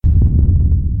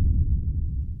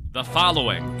The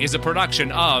following is a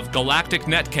production of Galactic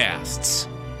Netcasts.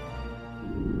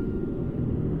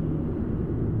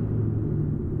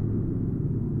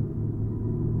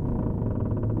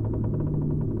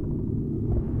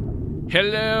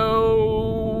 Hello!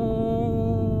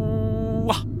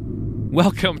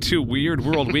 Welcome to Weird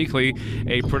World Weekly,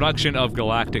 a production of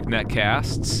Galactic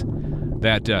Netcasts.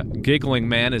 That giggling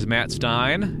man is Matt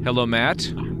Stein. Hello,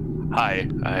 Matt. Hi,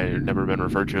 I've never been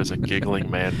referred to as a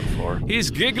giggling man before. He's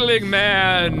giggling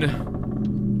man!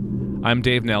 I'm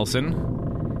Dave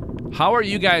Nelson. How are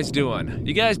you guys doing?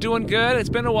 You guys doing good? It's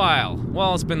been a while.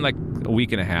 Well, it's been like a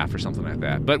week and a half or something like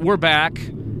that. But we're back,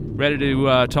 ready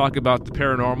to talk about the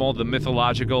paranormal, the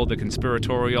mythological, the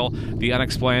conspiratorial, the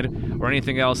unexplained, or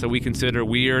anything else that we consider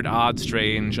weird, odd,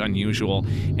 strange, unusual.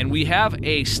 And we have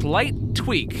a slight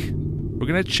tweak. We're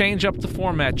going to change up the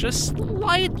format just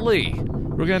slightly.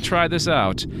 We're going to try this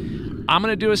out. I'm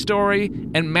going to do a story,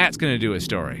 and Matt's going to do a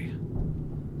story.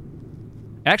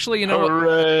 Actually, you know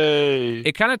Hooray! what?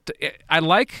 It kind of I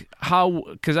like how,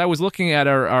 because I was looking at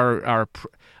our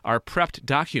prepped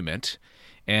document,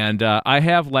 and I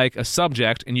have like a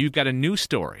subject, and you've got a new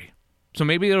story. So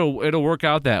maybe it'll work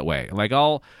out that way. Like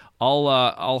I'll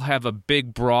have a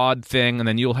big broad thing, and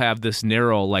then you'll have this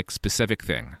narrow like specific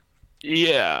thing.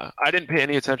 Yeah, I didn't pay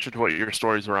any attention to what your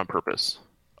stories were on purpose.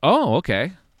 Oh,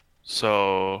 okay.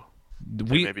 So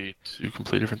maybe two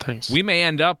completely different things. We may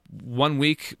end up one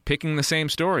week picking the same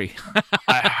story.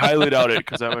 I highly doubt it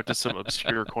because I went to some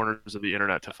obscure corners of the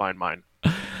internet to find mine.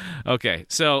 Okay,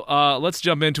 so let's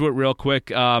jump into it real quick.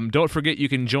 Don't forget you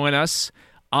can join us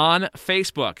on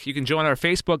Facebook. You can join our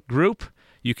Facebook group.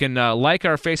 You can like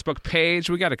our Facebook page.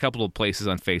 We got a couple of places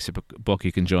on Facebook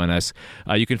you can join us.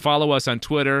 You can follow us on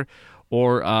Twitter,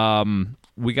 or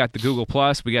we got the Google+,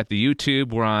 we got the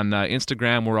YouTube, we're on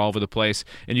Instagram, we're all over the place.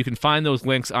 And you can find those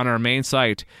links on our main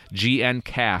site,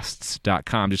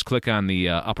 gncasts.com. Just click on the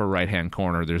upper right-hand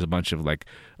corner. There's a bunch of like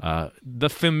the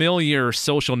familiar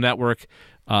social network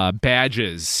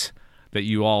badges that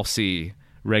you all see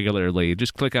regularly.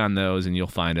 Just click on those and you'll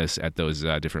find us at those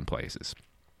different places.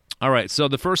 All right, so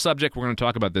the first subject we're going to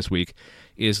talk about this week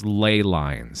is ley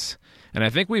lines. And I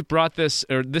think we've brought this,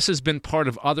 or this has been part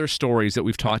of other stories that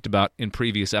we've talked about in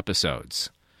previous episodes.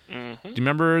 Mm-hmm. Do you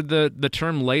remember the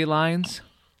term ley lines?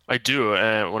 I do,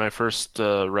 and when I first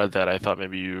read that, I thought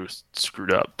maybe you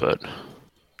screwed up, but...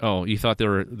 Oh, you thought they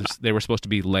were supposed to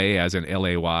be lay as in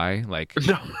L-A-Y? Like...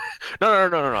 No.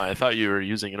 I thought you were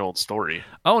using an old story.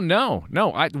 Oh, no.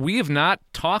 We have not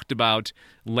talked about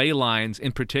ley lines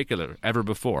in particular ever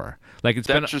before. Like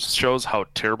that just shows how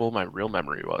terrible my real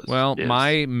memory was. Well,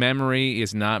 my memory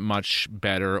is not much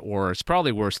better, or it's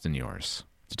probably worse than yours,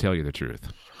 to tell you the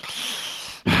truth.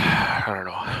 I don't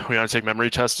know. We gotta take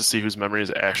memory tests to see whose memory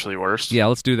is actually worse. Yeah,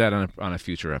 let's do that on a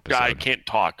future episode. I can't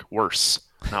talk. Worse,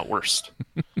 not worst.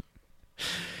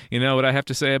 You know what I have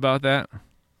to say about that?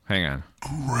 Hang on.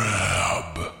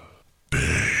 Grab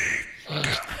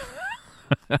bag.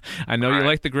 I know you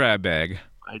like the grab bag.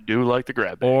 I do like the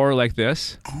grab bag. Or like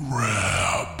this.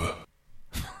 Grab.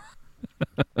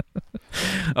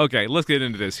 Okay, let's get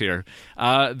into this here.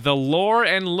 The lore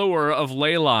and lure of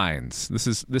ley lines.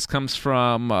 This comes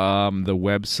from the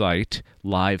website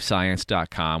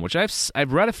livescience.com, which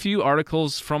I've read a few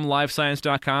articles from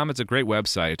livescience.com. It's a great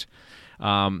website.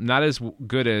 Not as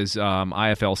good as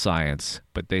IFL Science,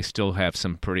 but they still have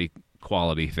some pretty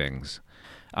quality things.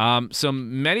 So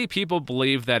many people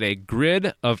believe that a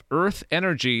grid of Earth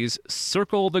energies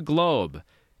circle the globe,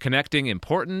 connecting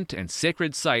important and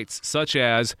sacred sites such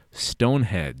as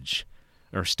Stonehenge,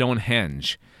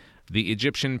 the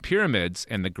Egyptian pyramids,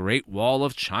 and the Great Wall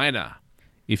of China.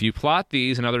 If you plot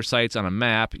these and other sites on a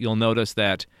map, you'll notice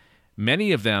that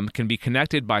many of them can be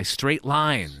connected by straight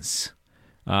lines.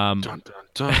 Dun, dun,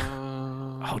 dun.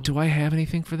 Oh, do I have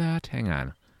anything for that? Hang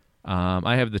on.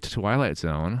 I have the Twilight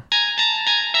Zone.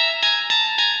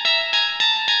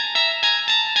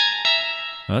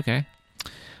 Okay.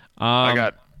 I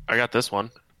got this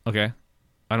one. Okay.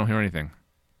 I don't hear anything.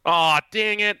 Aw,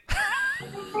 dang it.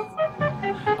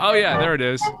 Oh, yeah, there it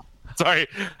is. Sorry,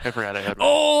 I forgot I had one.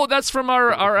 Oh, that's from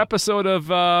our episode of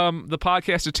the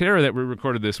Podcast of Terror that we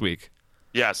recorded this week.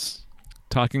 Yes.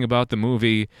 Talking about the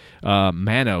movie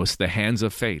Manos, The Hands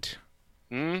of Fate.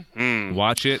 Mm-hmm.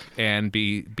 Watch it and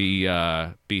be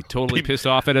totally pissed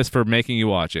off at us for making you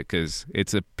watch it, because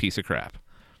it's a piece of crap.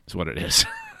 That's what it is.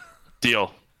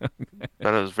 Deal.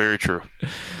 That is very true.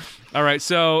 All right,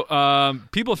 so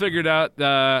people figured out,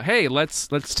 hey, let's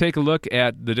take a look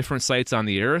at the different sites on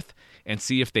the Earth and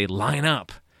see if they line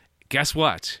up. Guess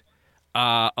what?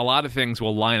 A lot of things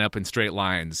will line up in straight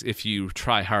lines if you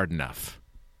try hard enough.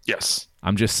 Yes.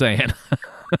 I'm just saying.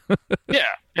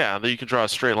 Yeah, that you can draw a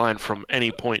straight line from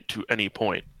any point to any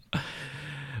point.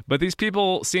 But these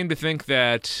people seem to think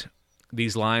that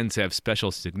these lines have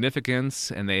special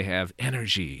significance and they have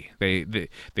energy. They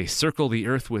circle the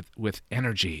earth with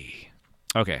energy.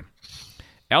 Okay.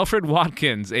 Alfred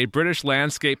Watkins, a British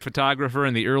landscape photographer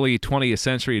in the early 20th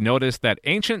century, noticed that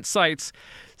ancient sites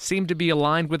seemed to be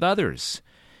aligned with others.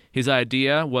 His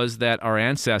idea was that our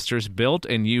ancestors built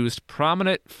and used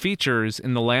prominent features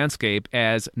in the landscape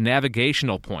as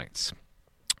navigational points.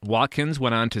 Watkins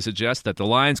went on to suggest that the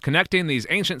lines connecting these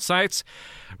ancient sites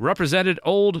represented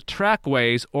old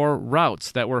trackways or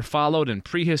routes that were followed in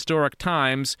prehistoric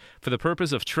times for the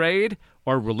purpose of trade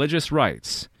or religious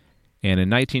rites. And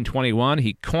in 1921,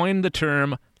 he coined the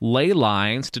term ley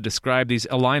lines to describe these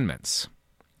alignments.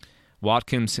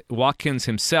 Watkins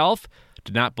himself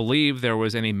did not believe there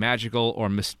was any magical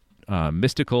or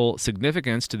mystical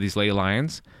significance to these ley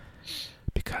lines,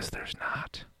 because there's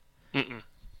not. Mm-mm.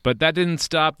 But that didn't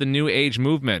stop the New Age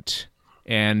movement,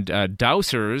 and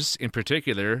dowsers in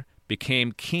particular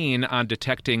became keen on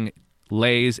detecting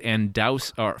lays and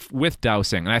with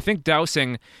dowsing. And I think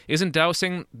isn't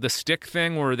dowsing the stick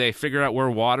thing where they figure out where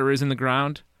water is in the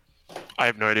ground? I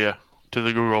have no idea. To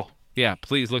the Google. Yeah,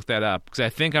 please look that up, because I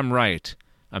think I'm right.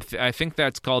 I think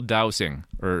that's called dowsing,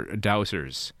 or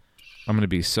dowsers. I'm going to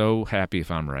be so happy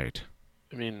if I'm right.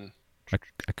 I mean...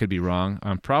 I could be wrong.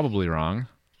 I'm probably wrong.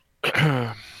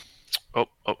 Oh,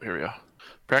 here we go.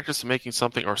 Practice making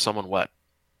something or someone wet.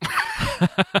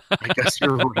 I guess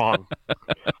you're wrong.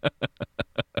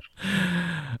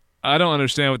 I don't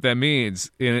understand what that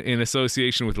means in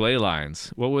association with ley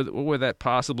lines. What would that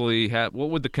possibly have? What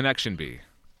would the connection be?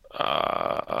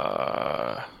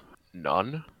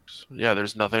 None. Yeah,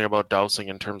 there's nothing about dousing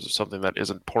in terms of something that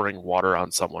isn't pouring water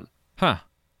on someone. Huh.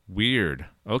 Weird.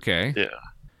 Okay. Yeah.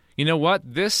 You know what?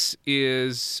 This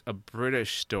is a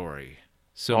British story.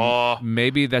 So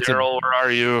maybe that's Daryl, where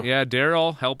are you? Yeah,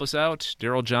 Daryl, help us out.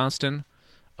 Daryl Johnston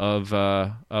of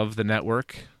the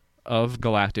network, of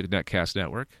Galactic Netcast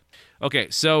Network. Okay,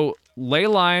 so ley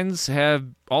lines have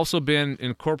also been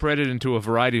incorporated into a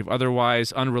variety of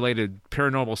otherwise unrelated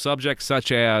paranormal subjects,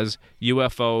 such as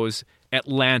UFOs,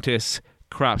 Atlantis,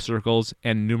 crop circles,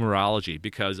 and numerology,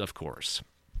 because, of course.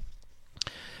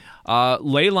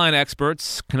 Ley line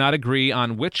experts cannot agree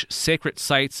on which sacred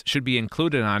sites should be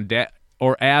included on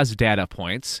or as data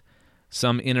points.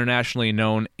 Some internationally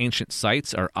known ancient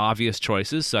sites are obvious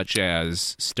choices, such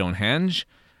as Stonehenge,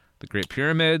 the Great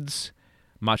Pyramids,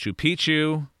 Machu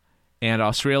Picchu, and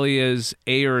Australia's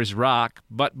Ayers Rock,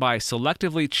 but by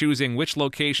selectively choosing which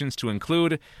locations to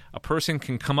include, a person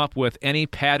can come up with any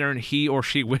pattern he or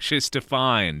she wishes to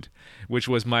find, which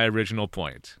was my original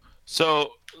point.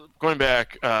 So, going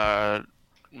back,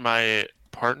 my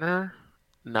partner,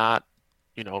 not,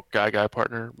 guy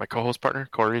partner, my co-host partner,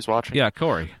 Corey's watching. Yeah,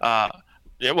 Corey. Yeah,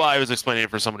 well, I was explaining it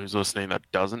for someone who's listening that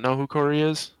doesn't know who Corey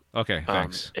is. Okay,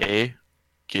 thanks. Get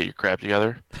your crap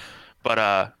together. But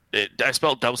I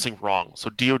spelled dowsing wrong. So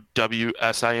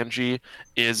DOWSING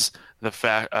is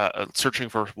the searching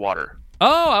for water.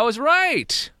 Oh, I was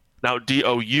right. Now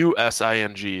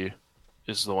DOUSING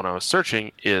is the one I was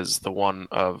searching. Is the one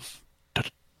of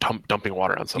dumping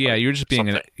water on something. Yeah, you're just being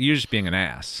an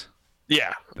ass.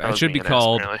 Yeah, that should be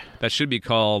called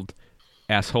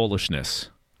assholishness.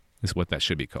 Is what that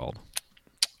should be called.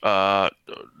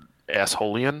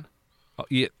 Assholian. Oh,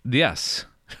 yes.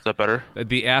 Is that better?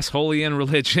 The assholian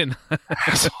religion.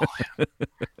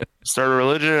 Start a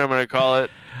religion, I'm going to call it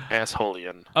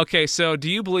assholian. Okay, so do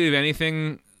you believe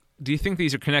anything? Do you think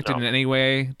these are connected in any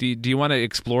way? Do you want to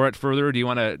explore it further? Do you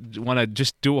want to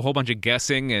just do a whole bunch of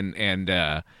guessing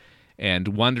and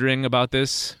wondering about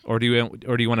this, or do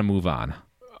you want to move on?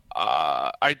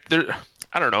 I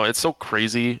don't know. It's so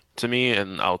crazy to me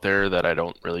and out there that I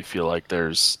don't really feel like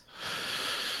there's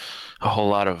a whole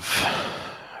lot of...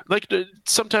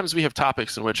 sometimes we have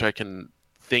topics in which I can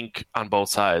think on both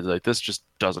sides. Like, this just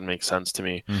doesn't make sense to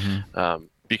me. Mm-hmm.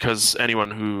 Because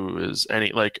anyone who is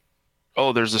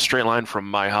there's a straight line from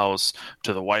my house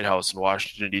to the White House in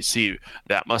Washington, D.C.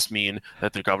 That must mean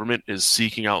that the government is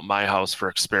seeking out my house for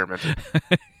experimenting.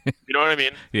 You know what I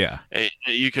mean? Yeah.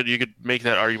 You could make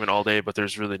that argument all day, but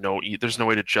there's really no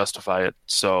way to justify it.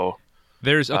 So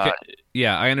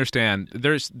yeah, I understand.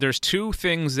 There's two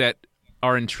things that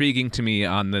are intriguing to me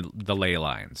on the ley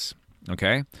lines.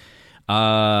 Okay.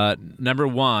 Number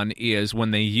one is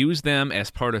when they use them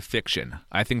as part of fiction.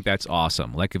 I think that's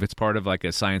awesome. Like if it's part of like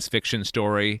a science fiction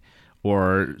story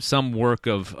or some work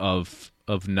of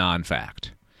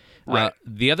non-fact. Right.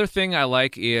 The other thing I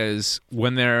like is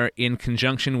when they're in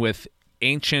conjunction with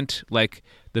ancient, like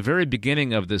the very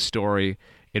beginning of this story,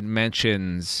 it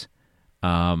mentions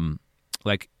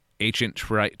like ancient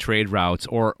trade routes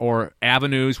or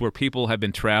avenues where people have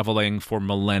been traveling for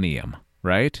millennium,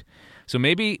 right? So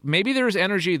maybe there's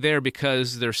energy there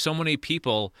because there's so many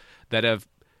people that have.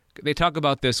 They talk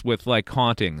about this with like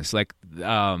hauntings, like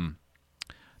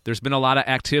there's been a lot of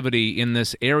activity in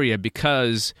this area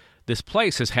because this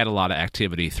place has had a lot of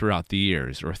activity throughout the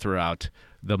years or throughout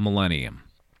the millennium.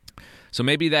 So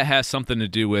maybe that has something to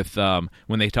do with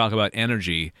when they talk about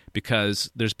energy, because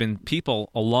there's been people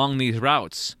along these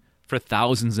routes for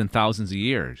thousands and thousands of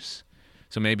years.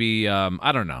 So maybe,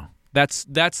 I don't know.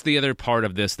 That's the other part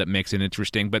of this that makes it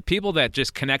interesting. But people that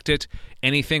just connect it,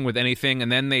 anything with anything, and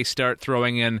then they start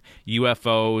throwing in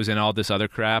UFOs and all this other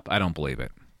crap, I don't believe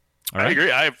it. All right? I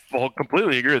agree. I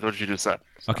completely agree with what you just said.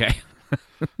 So. Okay.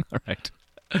 All right.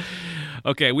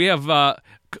 Okay, we have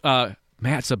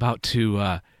Matt's about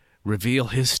to reveal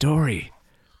his story.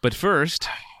 But first,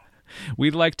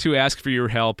 we'd like to ask for your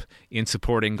help in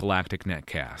supporting Galactic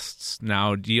Netcasts.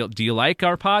 Now, do you like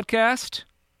our podcast?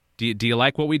 Do you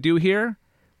like what we do here?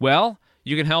 Well,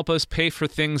 you can help us pay for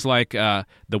things like the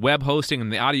web hosting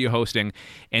and the audio hosting.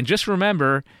 And just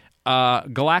remember,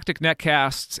 Galactic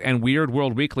Netcasts and Weird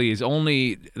World Weekly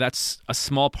that's a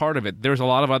small part of it. There's a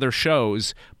lot of other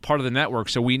shows, part of the network.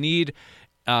 So we need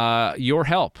your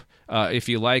help. If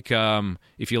you like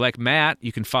Matt,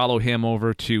 you can follow him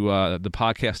over to the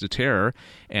Podcast of Terror,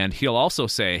 and he'll also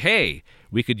say, "Hey,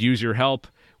 we could use your help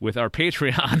with our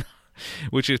Patreon."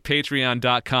 Which is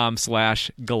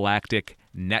patreon.com/Galactic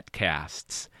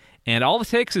Netcasts. And all it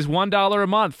takes is $1 a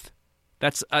month.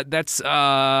 That's let's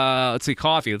see,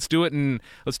 coffee. Let's do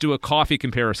a coffee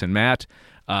comparison, Matt.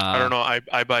 I don't know.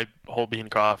 I buy whole bean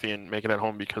coffee and make it at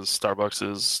home because Starbucks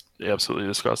is absolutely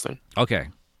disgusting. Okay.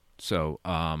 So,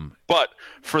 but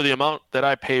for the amount that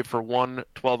I pay for one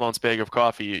 12-ounce bag of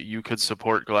coffee, you could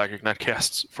support Galactic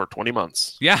Netcasts for 20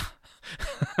 months. Yeah.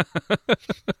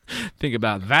 Think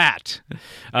about that.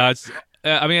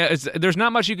 There's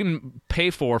not much you can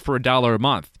pay for $1 a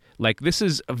month. Like, this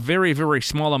is a very, very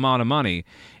small amount of money,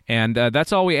 and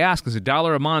that's all we ask is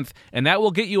 $1 a month, and that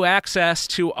will get you access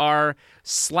to our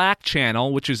Slack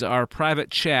channel, which is our private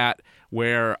chat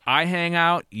where I hang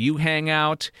out, you hang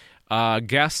out.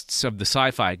 Guests of the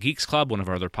Sci-Fi Geeks Club, one of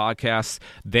our other podcasts,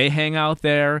 they hang out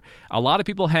there. A lot of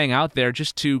people hang out there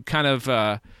just to kind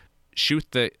of shoot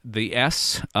the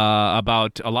S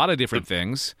about a lot of different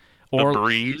things, or the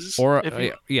breeze,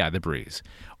 the breeze,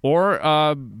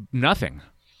 or nothing.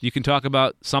 You can talk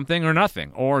about something or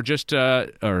nothing, or just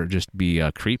be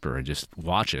a creeper and just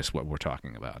watch us what we're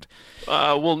talking about.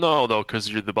 Well, no, though, because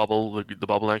you're the bubble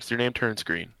next to your name turns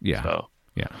green. Yeah, so,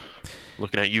 yeah.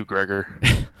 Looking at you, Gregor.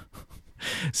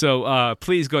 So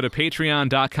please go to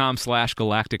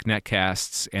patreon.com/Galactic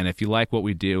Netcasts, and if you like what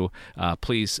we do,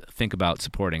 please think about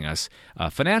supporting us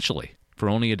financially for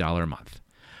only $1 a month.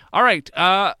 All right,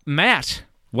 Matt,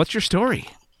 what's your story?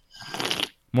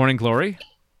 Morning Glory.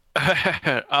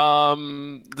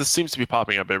 This seems to be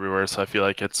popping up everywhere, so I feel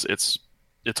like it's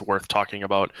worth talking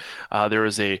about. There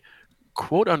is a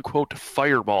quote-unquote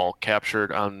fireball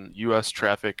captured on U.S.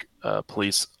 traffic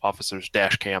police officers'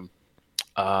 dash cam.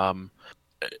 I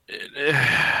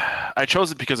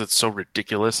chose it because it's so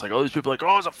ridiculous. Like, all these people are like,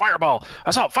 oh, it's a fireball.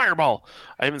 I saw a fireball.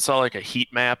 I even saw like a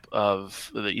heat map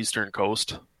of the eastern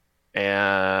coast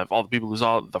and all the people who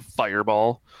saw the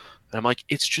fireball. And I'm like,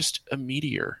 it's just a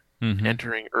meteor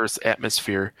entering Earth's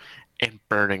atmosphere and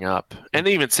burning up. And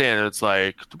they even say it's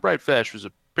like the bright flash was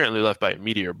apparently left by a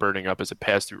meteor burning up as it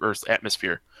passed through Earth's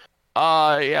atmosphere.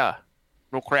 Yeah,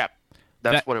 no crap.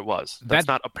 That's what it was. That's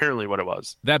not apparently what it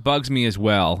was. That bugs me as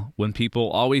well, when people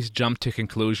always jump to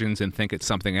conclusions and think it's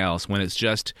something else, when it's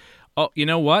just, oh, you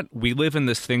know what? We live in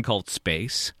this thing called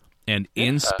space, and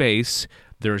in space,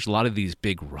 there's a lot of these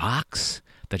big rocks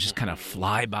that just kind of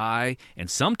fly by, and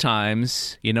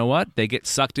sometimes, you know what? They get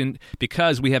sucked in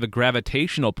because we have a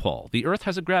gravitational pull. The Earth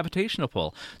has a gravitational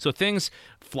pull. So things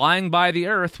flying by the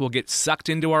Earth will get sucked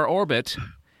into our orbit,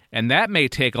 and that may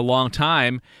take a long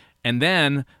time. And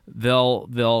then they'll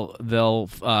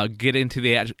get into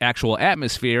the actual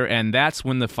atmosphere, and that's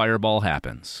when the fireball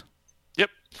happens.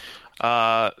 Yep.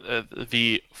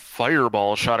 The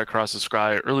fireball shot across the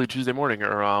sky early Tuesday morning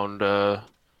around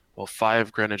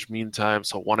 5 Greenwich Mean Time,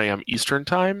 so 1 a.m. Eastern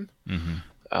Time,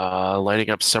 lighting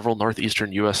up several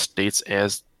northeastern U.S. states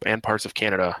and parts of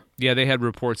Canada. Yeah, they had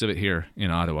reports of it here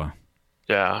in Ottawa.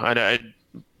 Yeah, I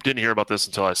didn't hear about this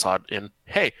until I saw it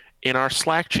in our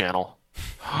Slack channel.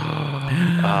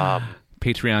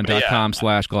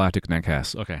 Patreon.com/Galactic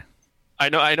Netcasts. Okay. I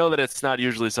know that it's not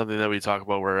usually something that we talk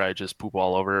about where I just poop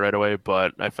all over it right away,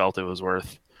 but I felt it was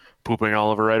worth pooping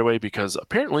all over right away, because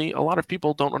apparently a lot of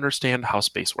people don't understand how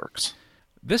space works.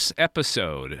 This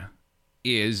episode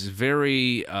is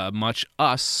very much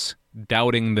us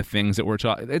doubting the things that we're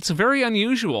talking. It's very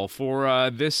unusual for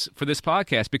this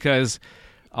podcast, because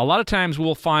a lot of times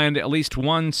we'll find at least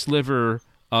one sliver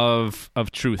of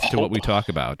truth to what we talk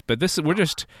about. But we're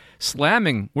just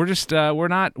slamming. We're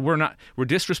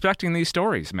disrespecting these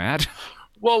stories, Matt.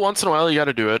 Well, once in a while you got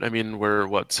to do it. I mean, we're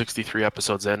 63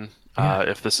 episodes in. Yeah.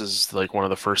 If this is like one of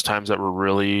the first times that we're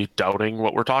really doubting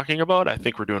what we're talking about, I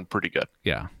think we're doing pretty good.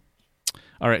 Yeah.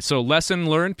 All right. So lesson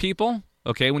learned, people.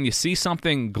 Okay, when you see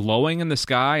something glowing in the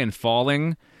sky and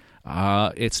falling,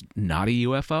 it's not a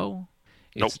UFO.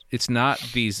 Nope. It's not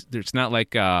these. It's not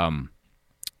like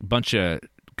bunch of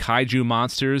kaiju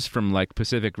monsters from like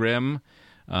Pacific Rim.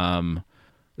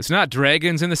 It's not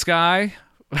dragons in the sky.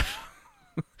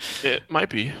 It might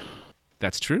be.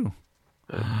 That's true.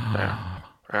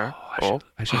 Oh.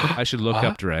 I should look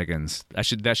up dragons. That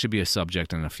should be a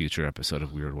subject in a future episode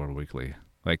of Weird World Weekly.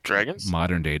 Like Dragons?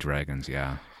 Modern day dragons,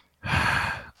 yeah.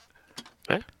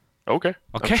 Okay.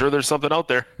 I'm sure there's something out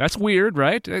there. That's weird,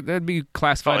 right? That'd be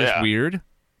classified as weird.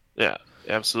 Yeah,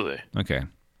 absolutely. Okay.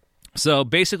 So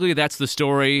basically that's the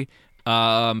story.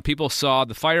 People saw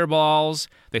the fireballs,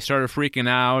 they started freaking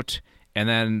out, and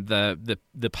then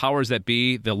the powers that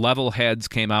be, the level heads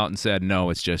came out and said,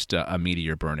 no, it's just a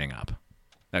meteor burning up.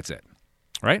 That's it.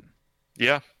 Right?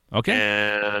 Yeah. Okay.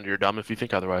 And you're dumb if you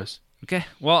think otherwise. Okay.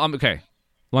 Well, okay.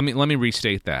 Let me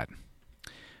restate that.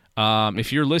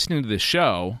 If you're listening to this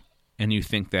show and you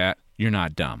think that, you're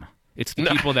not dumb. It's the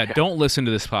people that don't listen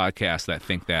to this podcast that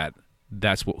think that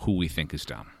that's who we think is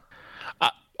dumb.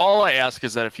 All I ask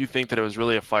is that if you think that it was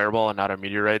really a fireball and not a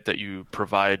meteorite, that you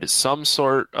provide some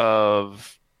sort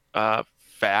of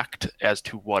fact as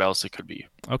to what else it could be.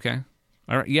 Okay.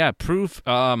 All right. Yeah, proof.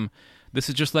 This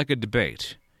is just like a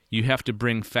debate. You have to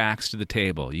bring facts to the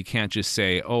table. You can't just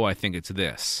say, "Oh, I think it's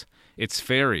this." It's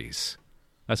fairies.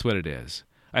 That's what it is.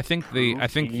 I think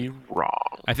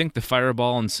wrong. I think the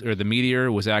fireball or the meteor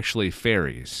was actually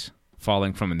fairies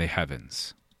falling from the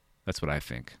heavens. That's what I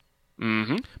think.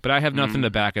 Mm-hmm. But I have nothing to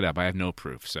back it up. I have no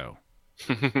proof, so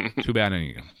too bad on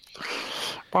you.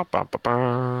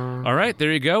 All right,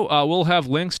 there you go. We'll have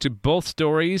links to both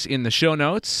stories in the show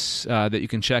notes that you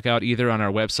can check out either on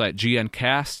our website,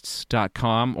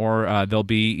 gncasts.com, or they'll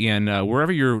be in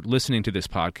wherever you're listening to this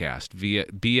podcast, be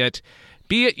it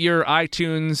your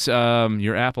iTunes,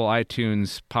 your Apple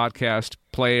iTunes podcast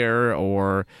player,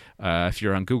 or if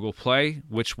you're on Google Play,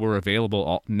 which we're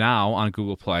available now on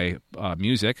Google Play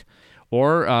Music,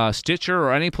 or Stitcher,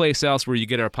 or any place else where you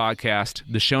get our podcast.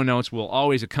 The show notes will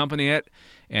always accompany it,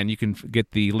 and you can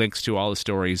get the links to all the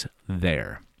stories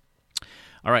there.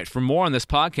 All right, for more on this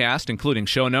podcast, including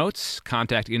show notes,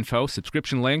 contact info,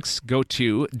 subscription links, go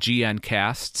to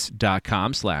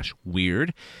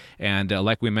gncasts.com/weird. And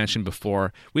like we mentioned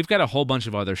before, we've got a whole bunch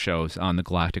of other shows on the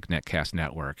Galactic Netcast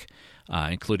Network,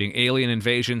 including Alien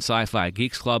Invasion, Sci-Fi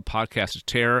Geeks Club, Podcast of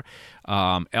Terror,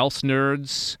 Else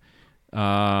Nerds,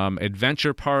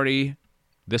 Adventure Party,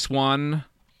 this one,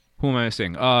 who am I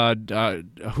missing?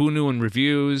 Who Knew in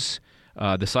Reviews,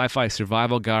 the Sci-Fi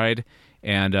Survival Guide,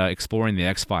 and Exploring the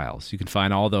X-Files. You can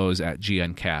find all those at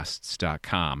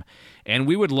gncasts.com. And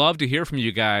we would love to hear from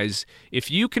you guys.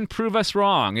 If you can prove us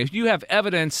wrong, if you have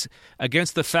evidence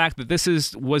against the fact that this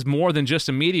was more than just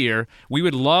a meteor, we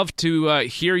would love to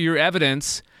hear your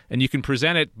evidence, and you can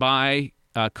present it by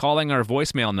calling our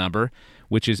voicemail number,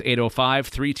 which is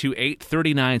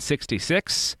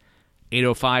 805-328-3966,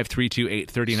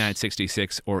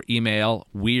 805-328-3966, or email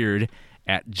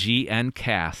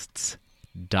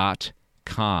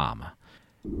weird@gncasts.com.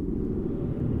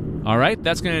 All right,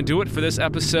 that's going to do it for this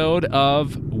episode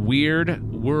of Weird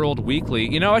World Weekly.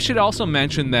 You know, I should also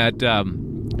mention that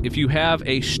if you have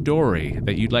a story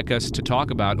that you'd like us to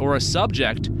talk about, or a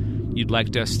subject you'd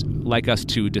like us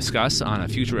to discuss on a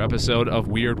future episode of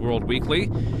Weird World Weekly,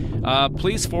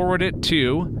 please forward it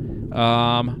to,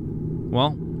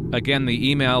 again,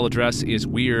 the email address is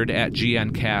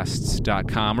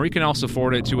weird@gncasts.com, or you can also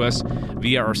forward it to us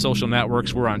via our social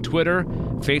networks. We're on Twitter,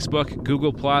 Facebook,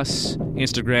 Google+,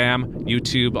 Instagram,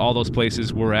 YouTube, all those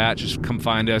places we're at. Just come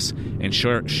find us and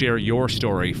share your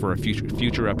story for a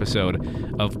future episode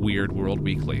of Weird World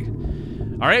Weekly.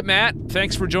 All right, Matt,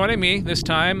 thanks for joining me this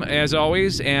time, as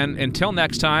always, and until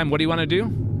next time, what do you want to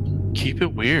do? Keep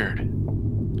it weird.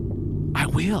 I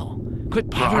will. Quit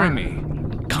bothering me.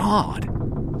 God.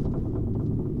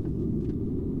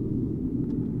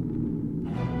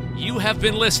 You have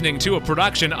been listening to a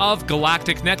production of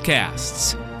Galactic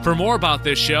Netcasts. For more about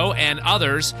this show and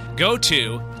others, go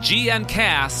to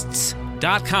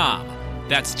gncasts.com.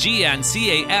 That's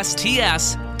GNCASTS.com.